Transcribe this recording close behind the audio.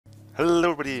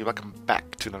Hello everybody, welcome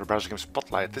back to another Browser Game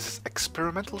Spotlight. This is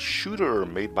Experimental Shooter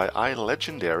made by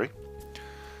iLegendary.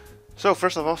 So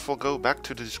first of all, we'll go back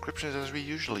to the descriptions as we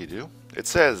usually do. It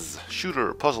says,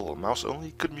 shooter, puzzle, mouse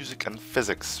only, good music and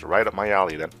physics. Right up my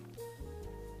alley then.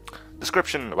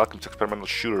 Description, welcome to Experimental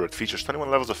Shooter. It features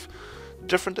 21 levels of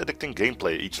different addicting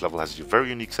gameplay. Each level has a very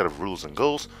unique set of rules and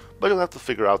goals, but you'll have to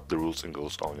figure out the rules and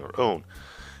goals on your own.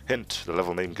 Hint, the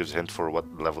level name gives a hint for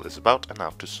what the level is about and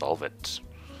how to solve it.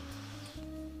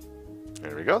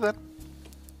 There we go then.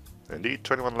 Indeed,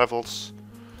 21 levels.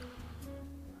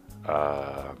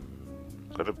 I'm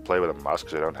gonna play with a mouse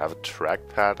because I don't have a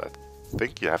trackpad. I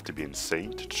think you have to be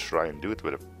insane to try and do it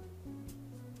with a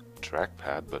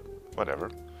trackpad, but whatever.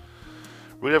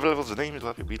 Read every level's name to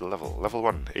help you beat the level. Level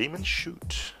 1, aim and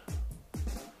shoot.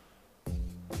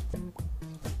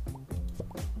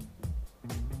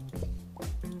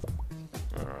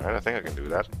 Alright, I think I can do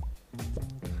that.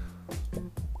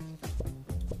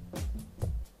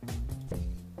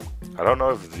 I don't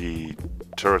know if the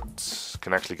turrets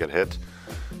can actually get hit.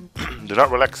 Do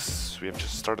not relax, we have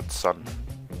just started, son.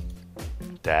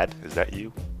 Dad, is that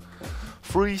you?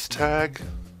 Freeze tag!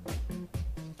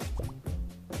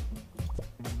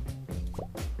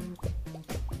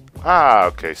 Ah,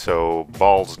 okay, so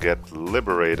balls get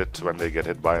liberated when they get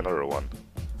hit by another one.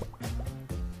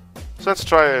 So let's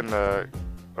try and, oh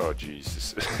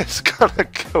jeez, it's gonna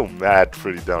go mad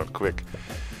pretty darn quick.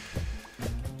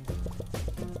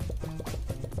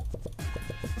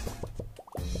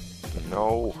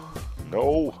 No,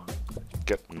 no,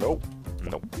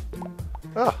 no.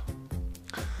 Ah,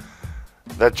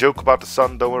 that joke about the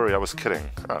sun, don't worry, I was kidding.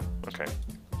 Ah, okay.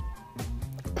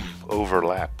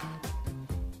 Overlap.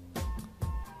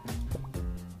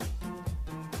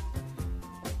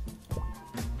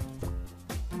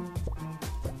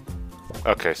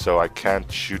 Okay, so I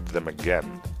can't shoot them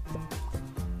again.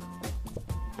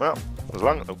 Well, as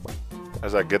long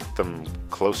as I get them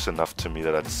close enough to me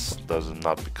that it does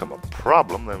not become a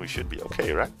problem, then we should be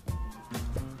okay, right?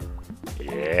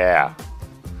 Yeah.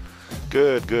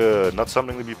 Good, good. Not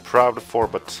something to be proud for,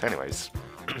 but anyways.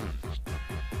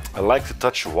 I like to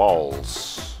touch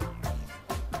walls.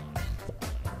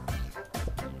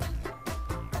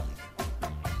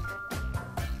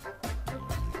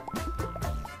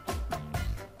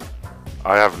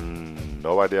 I have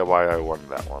no idea why I won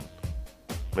that one.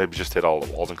 Maybe just hit all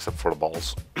the walls except for the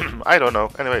balls. I don't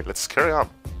know. Anyway, let's carry on.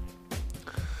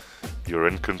 You're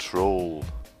in control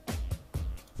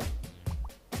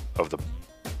of the...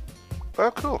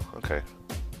 Oh, cool. Okay.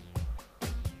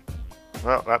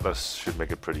 Well, that should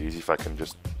make it pretty easy if I can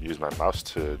just use my mouse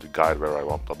to guide where I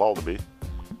want the ball to be.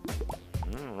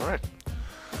 Alright.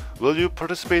 Will you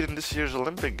participate in this year's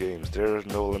Olympic Games? There are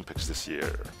no Olympics this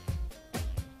year.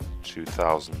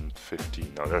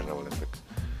 2015. No, there's no Olympics.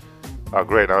 Oh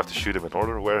great, now I have to shoot him in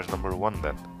order. Where's number 1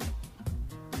 then?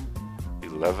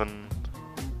 11.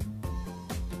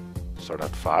 Start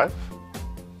at 5?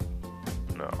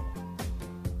 No.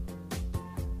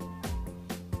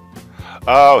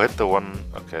 Oh, hit the one.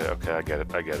 Okay, I get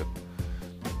it.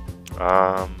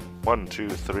 1, 2,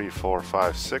 3, 4,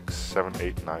 5, 6, 7,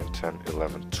 8, 9, 10,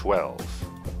 11, 12.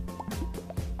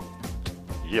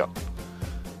 Yup.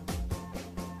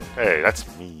 Hey, that's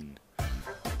mean.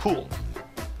 Pool.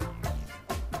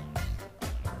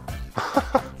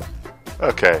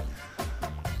 Okay.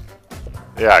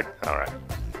 Yeah, alright.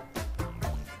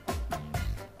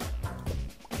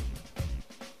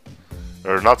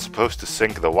 We're not supposed to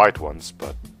sink the white ones,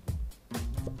 but...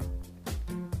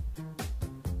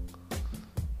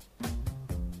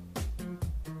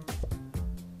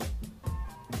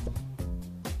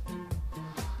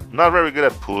 Not very good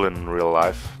at pool in real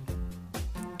life.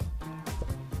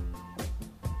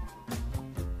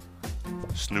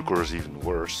 Snooker is even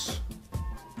worse.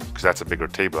 Because that's a bigger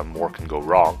table and more can go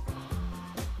wrong.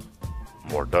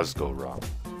 More does go wrong.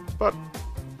 But...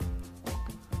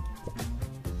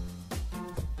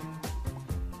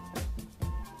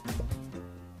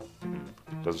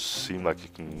 doesn't seem like you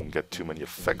can get too many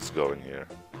effects going here.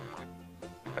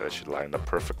 Yeah, that should line up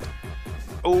perfect.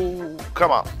 Oh,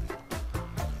 come on!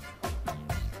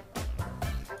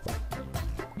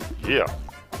 Yeah.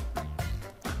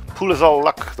 Pool is all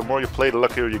luck. The more you play, the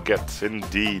luckier you get.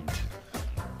 Indeed.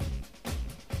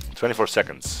 24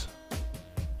 seconds.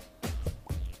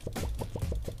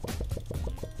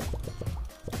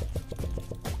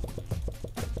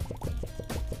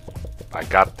 I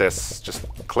got this. Just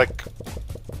click.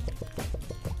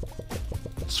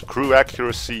 Screw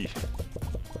accuracy.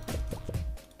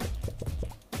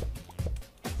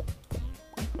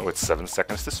 Oh, it's 7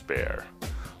 seconds to spare.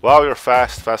 Wow, you're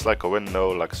fast. Fast like a wind, no.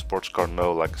 Like a sports car,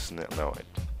 no. Like a snail, no.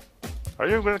 Are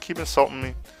you gonna keep insulting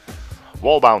me?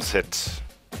 Wall bounce hit.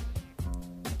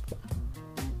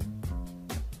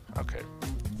 Okay.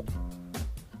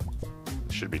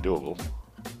 Should be doable.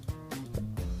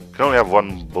 Can only have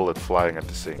one bullet flying at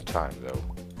the same time, though.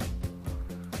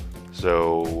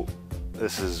 So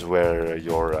this is where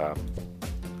your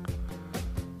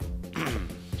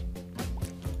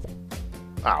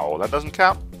ow, that doesn't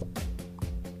count.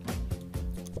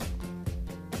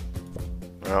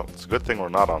 Well, it's a good thing we're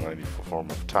not on any form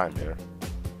of time here.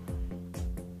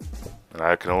 And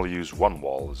I can only use one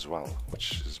wall as well,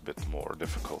 which is a bit more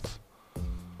difficult.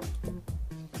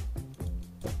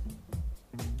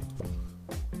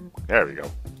 There we go.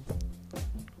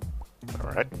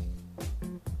 Alright.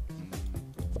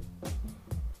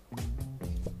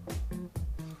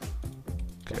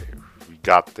 Okay, we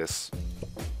got this.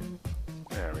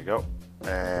 There we go.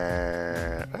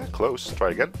 And close.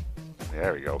 Try again.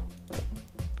 There we go.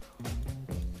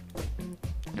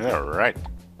 Alright.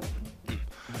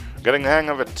 Getting the hang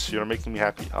of it. You're making me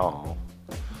happy. Oh.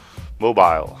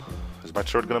 Mobile. Is my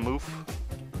shirt gonna move?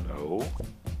 No.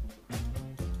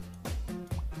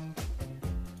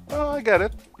 Oh, I get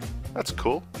it. That's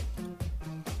cool.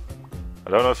 I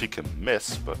don't know if he can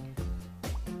miss, but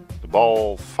the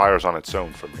ball fires on its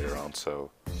own from here on,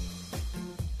 so...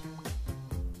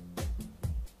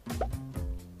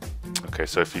 Okay,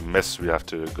 so if he misses, we have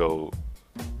to go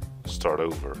start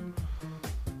over.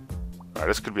 Alright,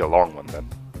 this could be a long one then.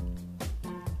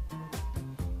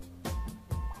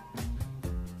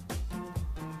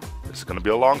 This is gonna be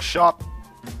a long shot.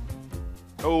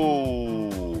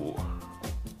 Oh,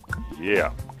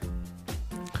 yeah.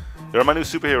 You're my new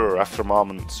superhero after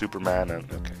Mom and Superman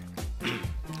and... Okay.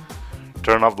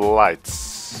 Turn off the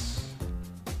lights.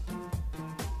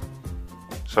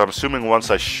 So I'm assuming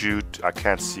once I shoot, I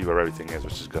can't see where everything is,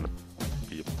 which is gonna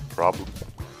be a problem.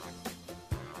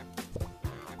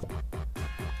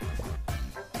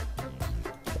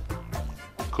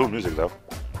 Cool music though.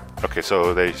 Okay,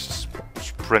 so they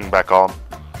spring back on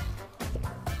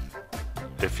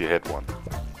if you hit one.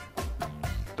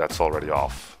 That's already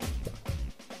off.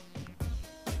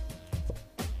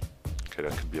 Okay,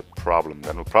 that could be a problem.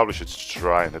 Then we probably should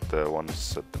try and hit the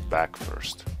ones at the back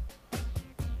first.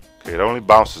 Okay, it only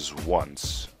bounces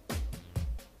once,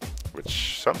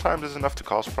 which sometimes is enough to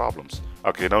cause problems.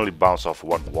 Okay, it only bounces off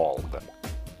one wall then.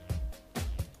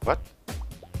 What?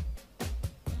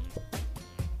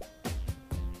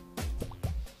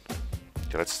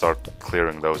 Okay, let's start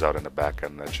clearing those out in the back,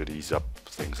 and that should ease up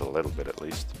things a little bit at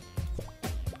least.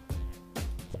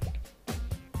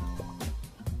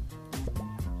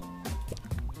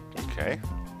 Okay,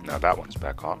 now that one's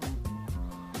back on.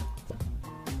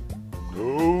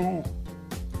 No!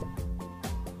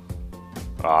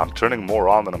 I'm turning more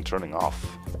on than I'm turning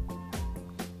off.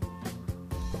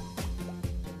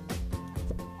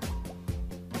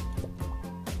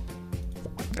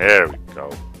 There we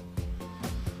go.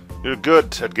 You're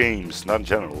good at games, not in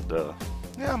general, duh.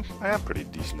 Yeah, I am pretty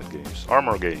decent at games.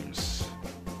 Armor games.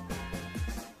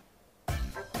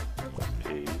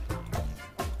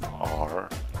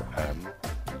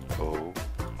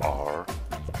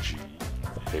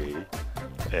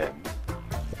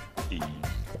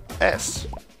 A-R-M-O-R-G-A-M-E-S.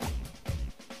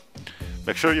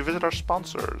 Make sure you visit our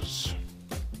sponsors.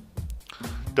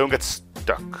 Don't get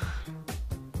stuck.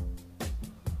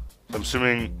 I'm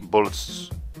assuming bullets,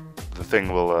 the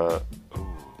thing will,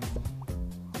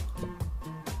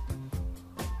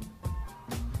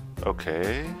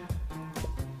 okay.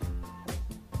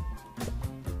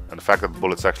 And the fact that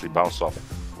bullets actually bounce off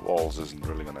walls isn't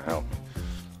really gonna help me.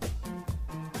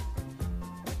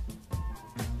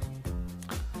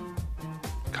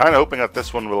 Kinda hoping that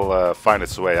this one will find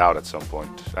its way out at some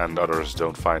point, and others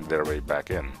don't find their way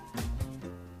back in.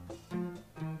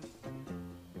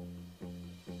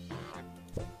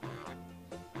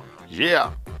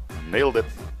 Yeah! Nailed it!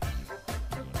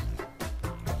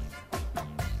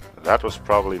 That was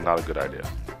probably not a good idea.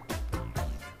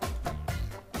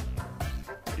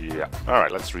 Yeah,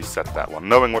 alright, let's reset that one.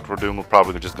 Knowing what we're doing, we're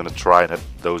probably just gonna try and hit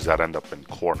those that end up in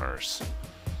corners.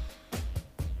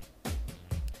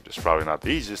 Which is probably not the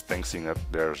easiest thing, seeing that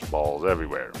there's balls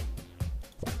everywhere.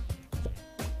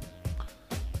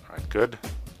 Alright, good.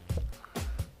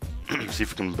 See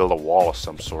if we can build a wall of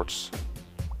some sorts.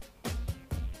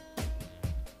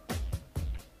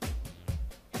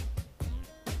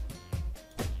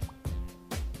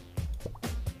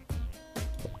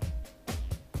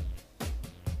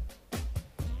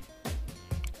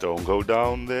 Don't go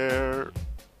down there.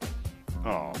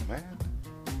 Oh man.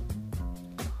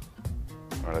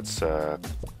 Alright, let's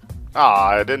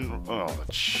I didn't. Oh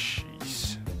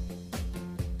jeez.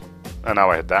 And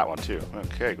now I hit that one too.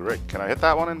 Okay, great. Can I hit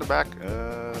that one in the back?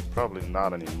 Probably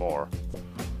not anymore.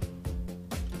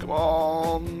 Come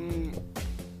on!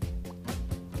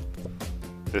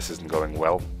 This isn't going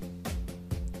well.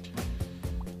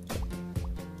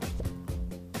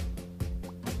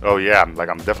 Oh yeah, I'm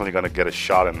definitely gonna get a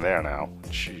shot in there now.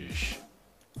 Sheesh.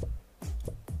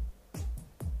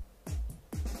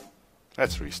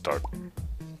 Let's restart.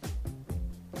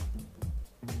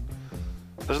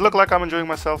 Does it look like I'm enjoying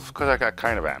myself? Because I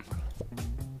kind of am.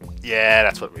 Yeah,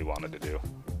 that's what we wanted to do.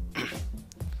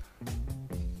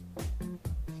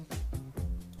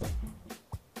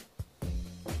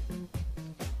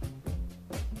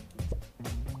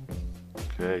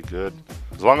 Okay, good.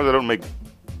 As long as I don't make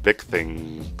big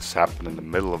things happen in the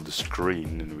middle of the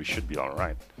screen, then we should be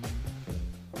alright.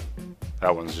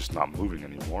 That one's just not moving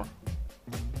anymore.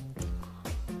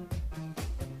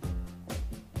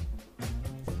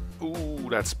 Ooh,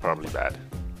 that's probably bad.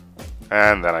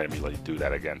 And then I immediately do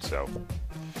that again, so...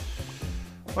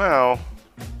 Well,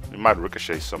 we might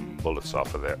ricochet some bullets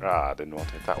off of there. Ah, I didn't want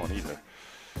to hit that one either.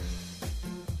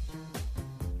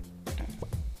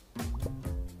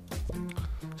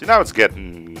 See, now it's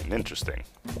getting interesting.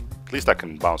 At least I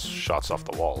can bounce shots off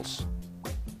the walls.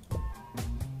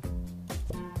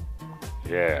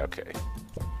 Yeah, okay.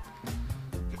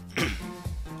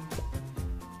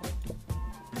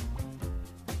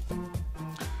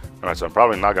 Alright, so I'm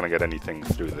probably not going to get anything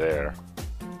through there.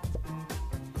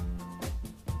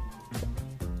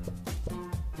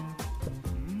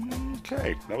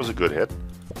 Okay, that was a good hit.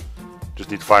 Just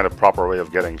need to find a proper way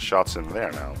of getting shots in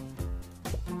there now.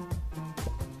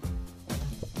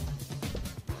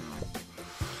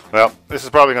 Well, this is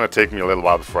probably going to take me a little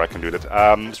while before I can do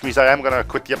that. Which means I am going to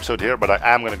quit the episode here, but I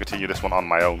am going to continue this one on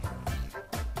my own.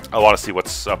 I want to see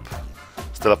what's up,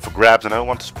 still up for grabs, and I don't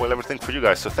want to spoil everything for you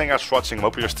guys. So thank you guys for watching. I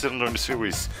hope you're still enjoying the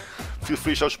series. Feel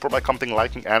free to show support by commenting,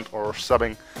 liking, and or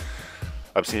subbing.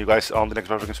 I'll see you guys on the next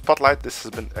Brazzers Game Spotlight. This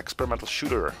has been Experimental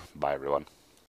Shooter. Bye, everyone.